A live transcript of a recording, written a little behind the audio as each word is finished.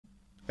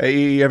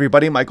Hey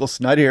everybody, Michael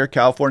Snudd here,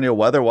 California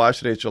Weather Watch.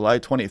 Today is July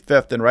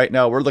 25th, and right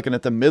now we're looking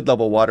at the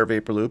mid-level water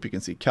vapor loop. You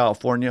can see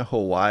California,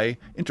 Hawaii,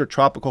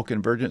 intertropical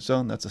convergence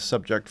zone. That's a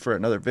subject for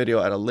another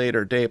video at a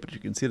later date, but you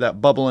can see that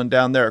bubbling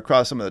down there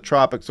across some of the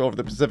tropics over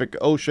the Pacific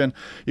Ocean.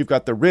 You've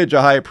got the ridge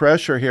of high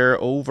pressure here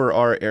over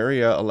our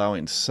area,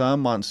 allowing some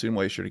monsoon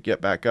moisture to get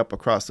back up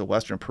across the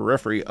western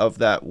periphery of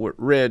that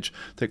ridge.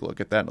 Take a look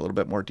at that in a little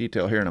bit more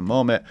detail here in a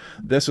moment.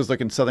 This is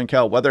looking Southern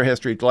Cal weather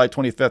history, July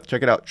 25th.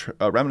 Check it out.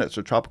 Remnants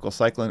of tropical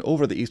cyclone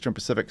over the eastern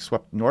Pacific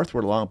swept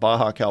northward along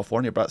Baja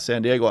California, brought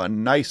San Diego a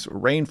nice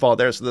rainfall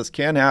there. So this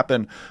can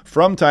happen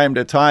from time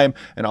to time,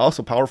 and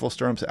also powerful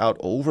storms out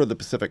over the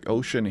Pacific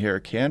Ocean here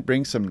can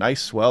bring some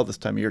nice swell this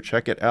time of year.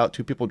 Check it out.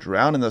 2 people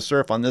drowned in the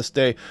surf on this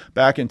day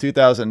back in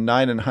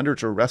 2009, and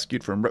hundreds were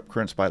rescued from rip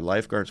currents by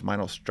lifeguards.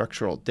 Minor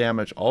structural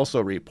damage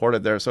also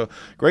reported there. So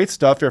great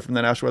stuff here from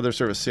the National Weather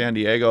Service San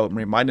Diego,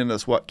 reminding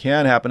us what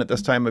can happen at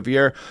this time of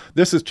year.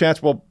 This is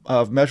chance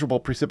of measurable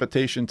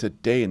precipitation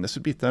today, and this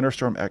would be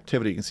thunderstorm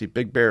activity. You can see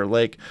Big Bear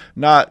Lake,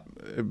 not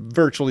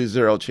virtually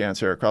zero chance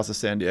here across the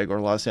San Diego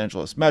or Los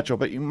Angeles metro,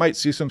 but you might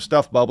see some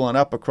stuff bubbling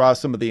up across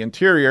some of the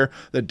interior,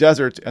 the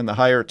deserts, and the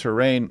higher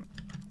terrain.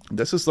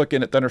 This is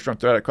looking at thunderstorm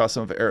threat across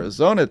some of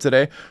Arizona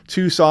today.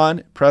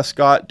 Tucson,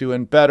 Prescott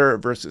doing better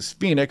versus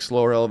Phoenix.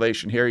 Lower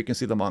elevation here. You can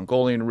see the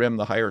Mongolian rim,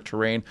 the higher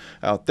terrain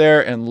out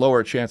there, and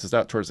lower chances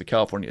out towards the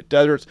California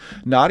deserts.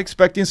 Not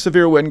expecting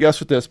severe wind gusts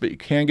with this, but you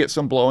can get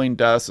some blowing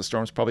dust. The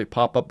storms probably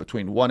pop up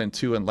between 1 and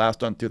 2 and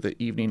last on through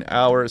the evening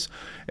hours.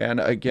 And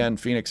again,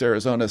 Phoenix,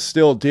 Arizona is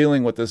still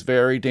dealing with this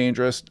very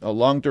dangerous,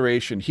 long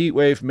duration heat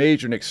wave,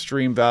 major and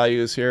extreme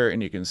values here.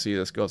 And you can see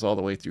this goes all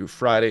the way through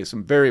Friday.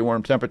 Some very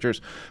warm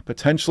temperatures,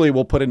 potentially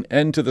will put an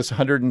end to this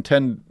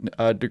 110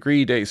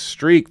 degree day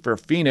streak for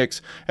Phoenix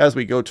as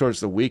we go towards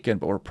the weekend,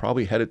 but we're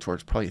probably headed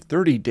towards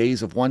 30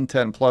 days of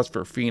 110 plus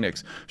for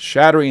Phoenix,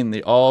 shattering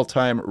the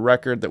all-time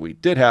record that we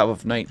did have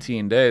of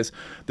 19 days.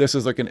 This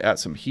is looking at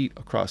some heat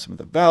across some of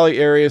the valley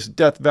areas.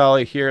 Death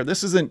Valley here.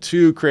 This isn't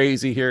too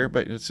crazy here,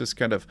 but it's just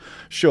kind of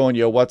showing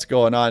you what's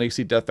going on. You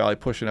see Death Valley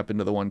pushing up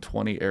into the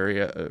 120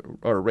 area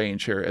or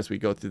range here as we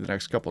go through the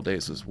next couple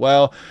days as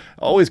well.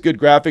 Always good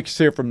graphics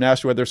here from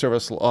National Weather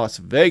Service Las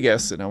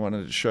Vegas, and I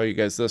wanted to show you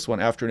guys this one.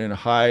 Afternoon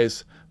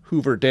highs,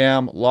 Hoover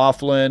Dam,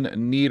 Laughlin,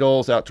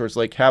 Needles, out towards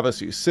Lake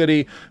Havasu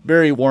City.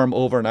 Very warm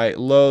overnight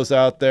lows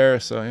out there.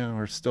 So, yeah,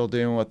 we're still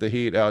dealing with the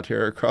heat out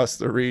here across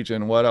the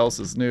region. What else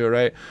is new,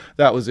 right?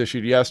 That was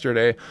issued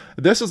yesterday.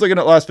 This is looking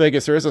at Las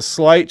Vegas. There is a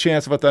slight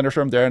chance of a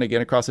thunderstorm there, and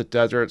again, across the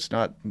desert. It's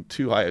not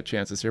too high of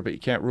chances here, but you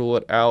can't rule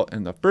it out.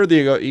 And the further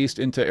you go east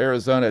into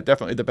Arizona,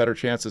 definitely the better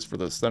chances for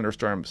those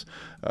thunderstorms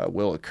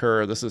will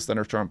occur. This is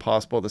thunderstorm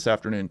possible this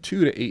afternoon,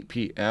 2 to 8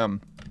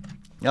 p.m.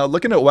 Now,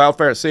 looking at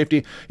wildfire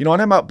safety, you know, when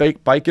I'm out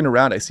biking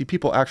around, I see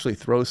people actually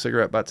throw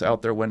cigarette butts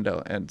out their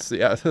window. And so,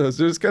 yeah, so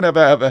just kind of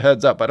have a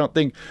heads up. I don't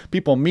think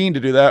people mean to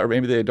do that, or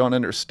maybe they don't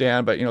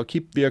understand. But, you know,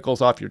 keep vehicles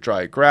off your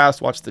dry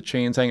grass, watch the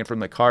chains hanging from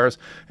the cars,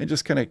 and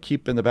just kind of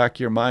keep in the back of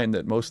your mind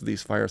that most of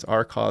these fires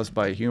are caused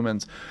by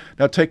humans.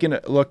 Now, taking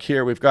a look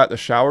here, we've got the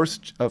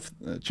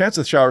chance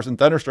of showers and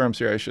thunderstorms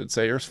here, I should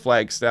say. Here's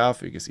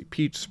Flagstaff. You can see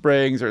Peach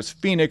Springs. There's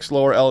Phoenix,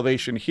 lower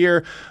elevation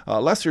here.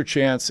 Lesser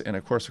chance, and,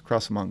 of course,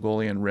 across the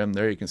Mongolian rim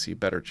there, you can see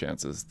better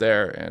chances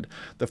there. And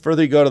the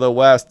further you go to the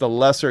west, the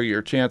lesser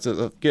your chances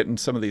of getting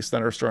some of these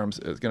thunderstorms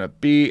is going to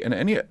be. And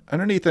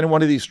underneath any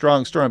one of these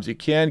strong storms, you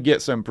can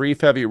get some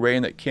brief heavy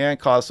rain that can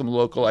cause some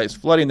localized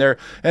flooding there.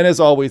 And as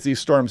always, these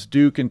storms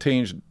do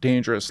contain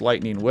dangerous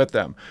lightning with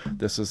them.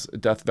 This is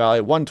Death Valley,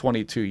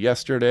 122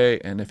 yesterday.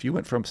 And if you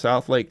went from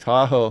South Lake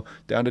Tahoe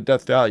down to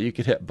Death Valley, you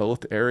could hit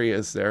both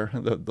areas there.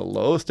 The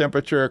lowest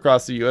temperature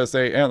across the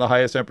USA and the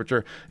highest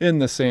temperature in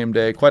the same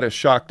day. Quite a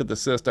shock to the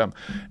system.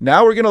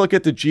 Now we're going to look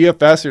at the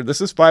GFS here. This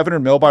is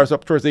 500 millibars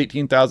up towards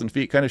 18,000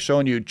 feet, kind of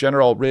showing you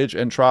general ridge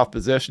and trough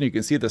position. You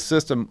can see the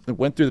system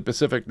went through the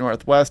Pacific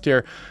Northwest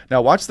here.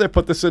 Now watch they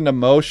put this into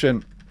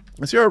motion.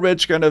 You see our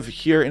ridge kind of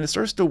here, and it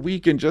starts to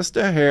weaken just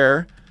a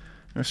hair.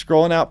 They're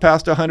scrolling out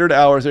past 100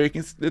 hours there.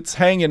 It's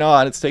hanging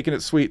on. It's taking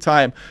its sweet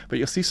time, but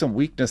you'll see some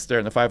weakness there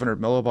in the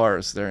 500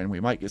 millibars there, and we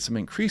might get some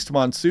increased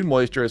monsoon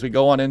moisture as we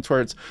go on in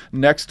towards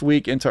next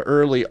week into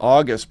early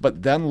August.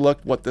 But then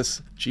look what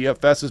this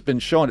GFS has been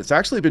showing. It's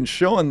actually been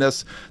showing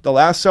this the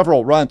last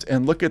several runs,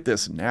 and look at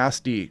this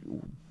nasty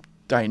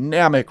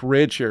dynamic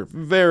ridge here,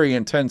 very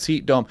intense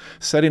heat dome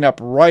setting up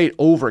right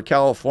over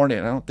California.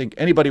 And I don't think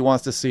anybody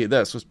wants to see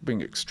this. It's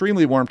bringing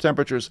extremely warm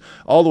temperatures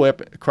all the way up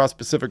across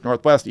Pacific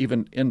Northwest,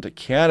 even into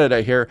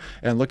Canada here.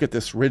 And look at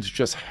this ridge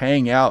just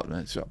hang out. And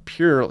it's a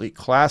purely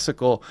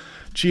classical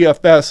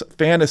GFS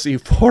fantasy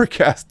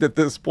forecast at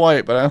this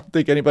point, but I don't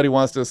think anybody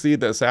wants to see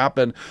this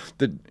happen.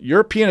 The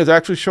European is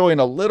actually showing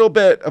a little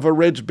bit of a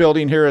ridge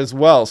building here as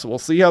well. So we'll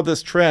see how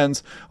this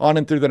trends on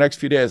and through the next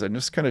few days. I'm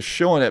just kind of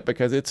showing it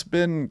because it's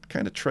been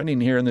kind of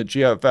trending here in the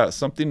GFS,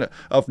 something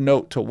of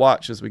note to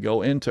watch as we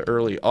go into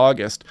early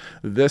August.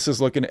 This is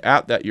looking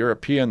at that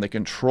European, the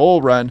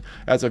control run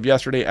as of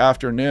yesterday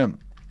afternoon.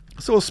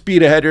 So we'll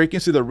speed ahead here. You can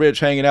see the ridge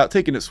hanging out,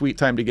 taking its sweet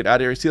time to get out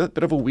of here. You see that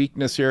bit of a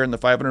weakness here in the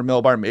 500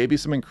 millibar, maybe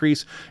some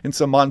increase in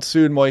some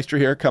monsoon moisture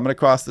here coming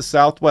across the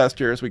southwest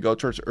here as we go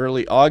towards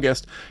early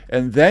August.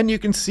 And then you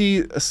can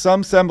see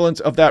some semblance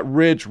of that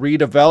ridge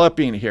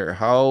redeveloping here.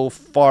 How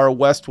far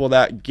west will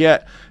that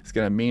get? It's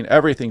going to mean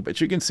everything. But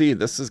you can see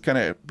this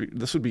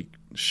would be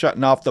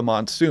shutting off the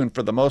monsoon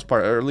for the most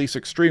part, or at least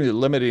extremely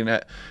limiting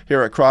it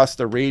here across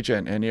the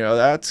region. And, you know,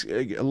 that's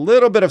a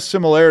little bit of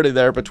similarity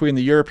there between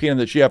the European and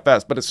the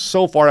GFS, but it's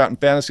so far out in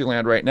fantasy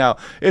land right now.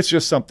 It's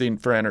just something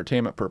for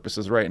entertainment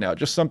purposes right now,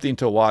 just something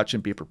to watch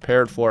and be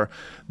prepared for.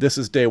 This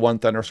is day one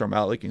thunderstorm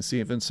outlook. You can see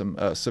even some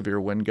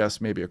severe wind gusts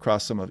maybe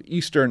across some of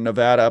eastern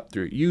Nevada up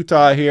through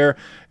Utah here,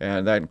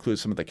 and that includes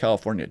some of the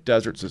California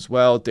deserts as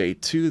well. Day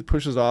two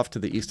pushes off to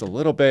the east a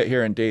little bit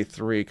here, and day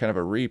three kind of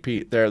a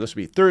repeat there. This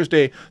will be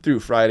Thursday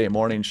through Friday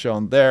morning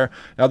shown there.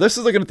 Now this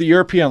is looking at the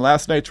European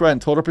last night's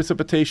run, total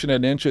precipitation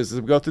in inches. As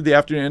we go through the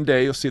afternoon and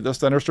day, you'll see those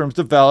thunderstorms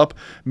develop.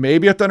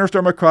 Maybe a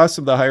thunderstorm across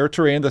some of the higher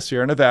terrain, the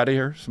Sierra Nevada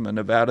here, some of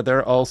Nevada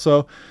there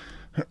also,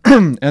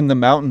 and the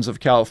mountains of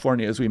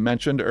California, as we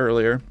mentioned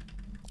earlier.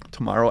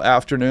 Tomorrow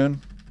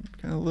afternoon,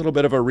 a little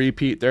bit of a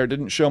repeat there.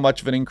 Didn't show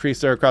much of an increase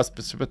there across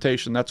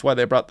precipitation. That's why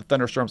they brought the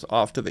thunderstorms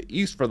off to the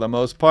east for the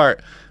most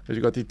part. As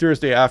you go through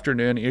Thursday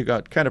afternoon, you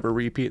got kind of a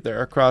repeat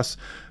there across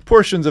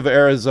portions of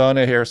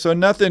Arizona here. So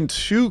nothing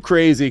too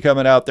crazy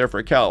coming out there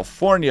for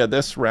California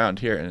this round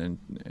here.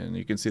 And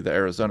you can see the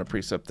Arizona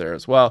precip there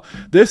as well.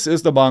 This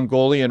is the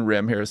Mongolian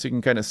rim here. So you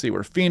can kind of see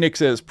where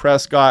Phoenix is,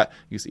 Prescott.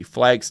 You see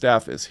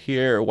Flagstaff is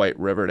here, White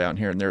River down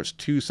here, and there's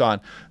Tucson.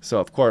 So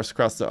of course,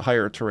 across the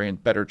higher terrain,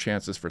 better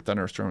chances for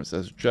thunderstorms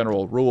as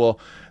general rule.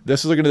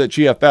 This is looking at the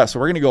GFS. So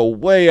we're going to go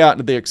way out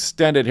into the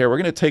extended here. We're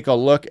going to take a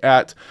look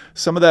at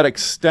some of that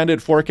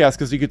extended forecast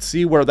because you could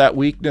see where that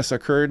weakness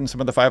occurred in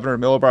some of the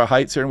 500 millibar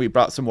heights here. And we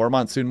brought some more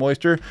monsoon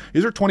moisture.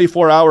 These are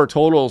 24-hour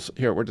totals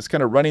here. We're just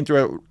kind of running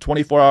through a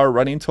 24-hour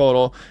running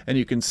total, and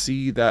you can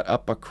see that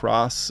up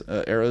across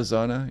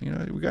Arizona. You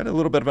know, we got a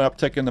little bit of an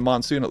uptick in the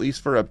monsoon, at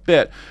least for a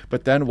bit,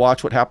 but then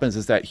watch what happens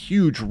is that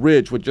huge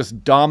ridge would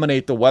just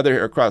dominate the weather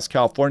here across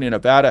California,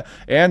 Nevada,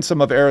 and some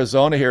of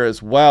Arizona here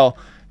as well.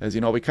 As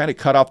you know, we kind of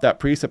cut off that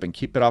precip and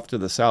keep it off to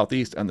the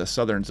southeast and the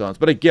southern zones.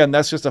 But again,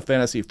 that's just a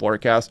fantasy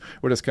forecast.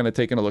 We're just kind of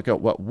taking a look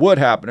at what would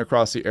happen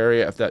across the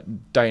area if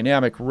that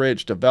dynamic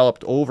ridge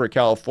developed over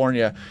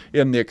California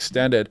in the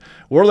extended.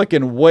 We're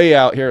looking way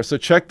out here. So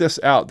check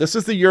this out. This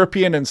is the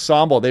European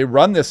Ensemble. They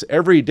run this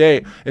every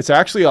day. It's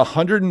actually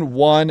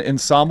 101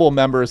 ensemble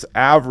members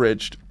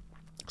averaged.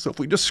 So if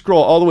we just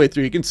scroll all the way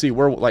through, you can see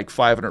we're like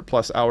 500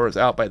 plus hours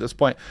out by this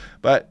point.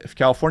 But if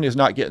California is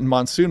not getting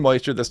monsoon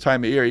moisture this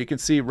time of year, you can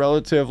see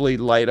relatively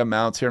light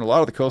amounts here. And a lot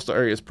of the coastal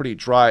area is pretty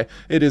dry.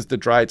 It is the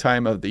dry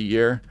time of the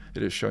year.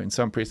 It is showing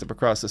some precip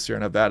across the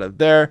Sierra Nevada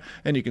there.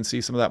 And you can see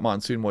some of that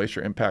monsoon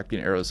moisture impacting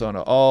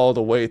Arizona all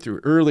the way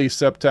through early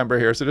September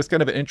here. So just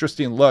kind of an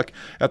interesting look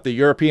at the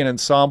European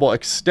Ensemble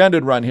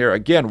extended run here.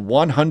 Again,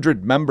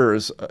 100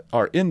 members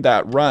are in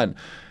that run.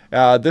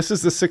 This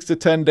is the 6 to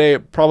 10 day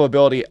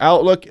probability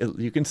outlook.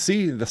 You can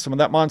see some of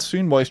that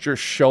monsoon moisture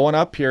showing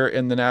up here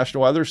in the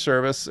National Weather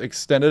Service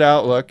extended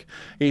outlook.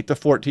 8 to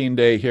 14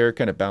 day here,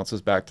 kind of bounces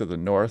back to the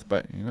north,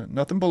 but you know,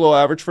 nothing below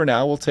average for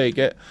now. We'll take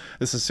it.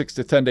 This is 6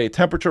 to 10 day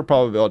temperature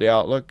probability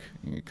outlook.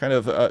 Kind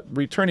of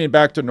returning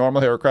back to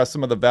normal here across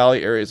some of the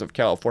valley areas of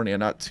California.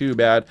 Not too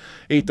bad.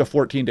 8 to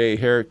 14 day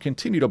here,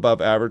 continued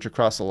above average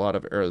across a lot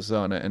of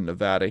Arizona and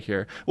Nevada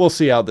here. We'll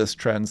see how this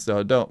trends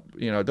though.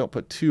 Don't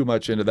put too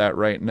much into that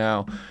right now.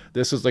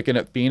 This is looking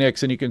at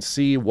Phoenix, and you can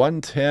see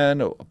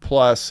 110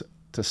 plus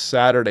to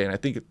Saturday, and I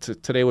think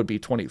today would be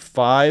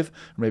 25, or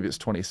maybe it's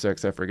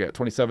 26, I forget,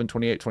 27,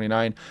 28,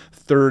 29,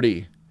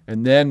 30.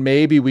 And then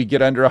maybe we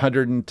get under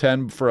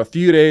 110 for a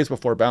few days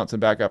before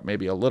bouncing back up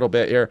maybe a little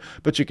bit here.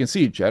 But you can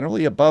see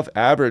generally above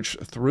average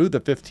through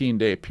the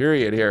 15-day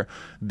period here.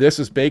 This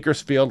is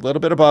Bakersfield, a little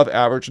bit above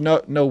average.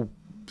 No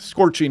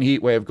scorching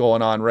heat wave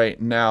going on right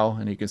now,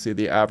 and you can see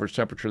the average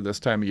temperature this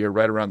time of year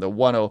right around the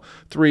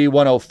 103,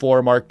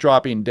 104 mark,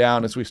 dropping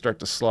down as we start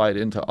to slide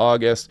into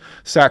August.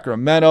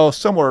 Sacramento,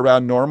 somewhere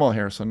around normal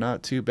here, so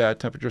not too bad.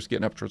 Temperatures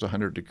getting up towards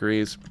 100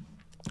 degrees.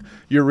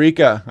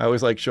 Eureka, I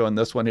always like showing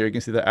this one here. You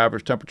can see the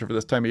average temperature for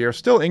this time of year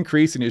still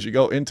increasing as you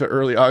go into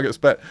early August,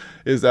 but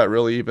is that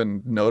really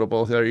even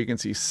notable? There you can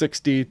see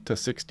 60 to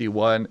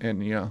 61,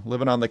 and you know,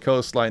 living on the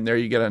coastline there,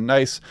 you get a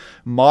nice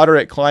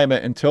moderate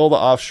climate until the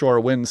offshore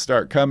winds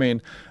start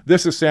coming.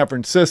 This is San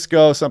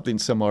Francisco, something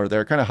similar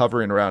there, kind of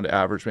hovering around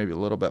average, maybe a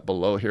little bit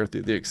below here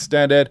through the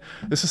extended.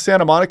 This is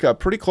Santa Monica,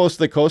 pretty close to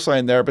the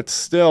coastline there, but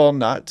still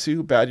not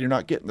too bad. You're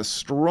not getting the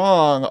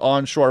strong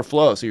onshore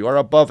flow, so you are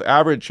above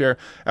average here.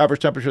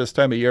 Average temperature this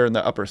time of year in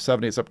the upper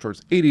 70s, up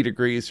towards 80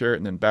 degrees here,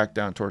 and then back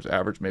down towards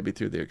average maybe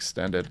through the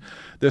extended.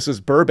 This is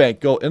Burbank.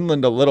 Go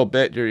inland a little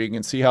bit here. You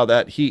can see how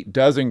that heat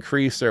does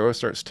increase there. It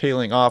starts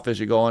tailing off as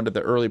you go into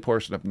the early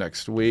portion of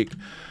next week.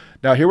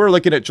 Now here we're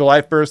looking at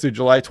July 1st through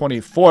July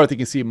 24th. You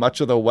can see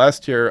much of the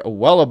west here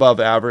well above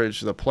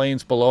average, the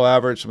plains below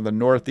average, some of the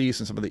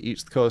northeast and some of the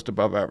east coast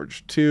above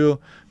average too.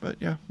 But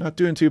yeah, not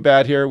doing too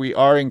bad here. We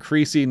are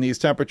increasing these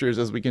temperatures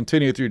as we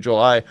continue through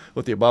July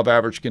with the above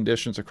average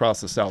conditions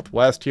across the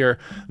southwest here.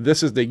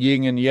 This is the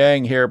yin and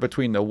yang here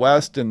between the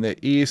west and the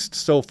east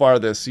so far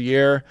this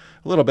year.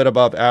 A little bit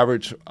above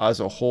average as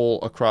a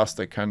whole across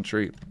the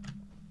country.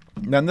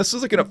 Now this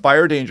is looking at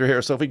fire danger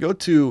here. So if we go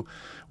to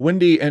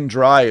windy and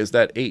dry is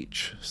that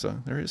H. So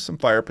there is some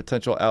fire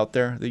potential out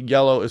there. The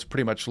yellow is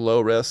pretty much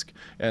low risk,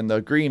 and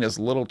the green is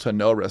little to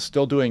no risk.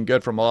 Still doing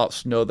good from a lot of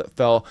snow that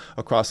fell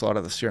across a lot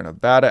of the Sierra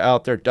Nevada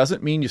out there.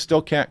 Doesn't mean you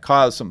still can't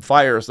cause some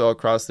fires, though,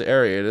 across the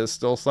area. It is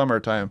still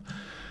summertime.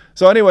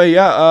 So anyway,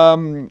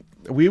 yeah,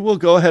 we will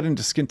go ahead and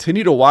just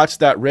continue to watch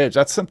that ridge.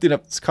 That's something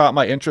that's caught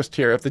my interest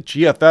here. If the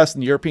GFS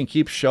and the European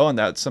keeps showing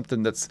that, it's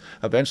something that's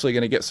eventually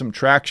going to get some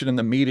traction in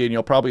the media, and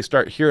you'll probably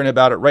start hearing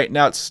about it. Right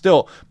now, it's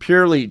still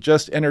purely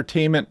just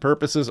entertainment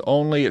purposes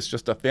only. It's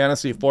just a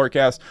fantasy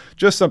forecast,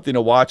 just something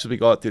to watch as we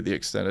go out through the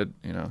extended,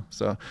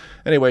 So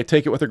anyway,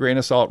 take it with a grain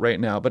of salt right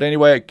now. But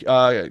anyway,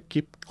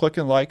 keep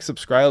clicking like,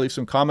 subscribe, leave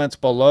some comments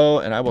below,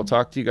 and I will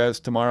talk to you guys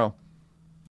tomorrow.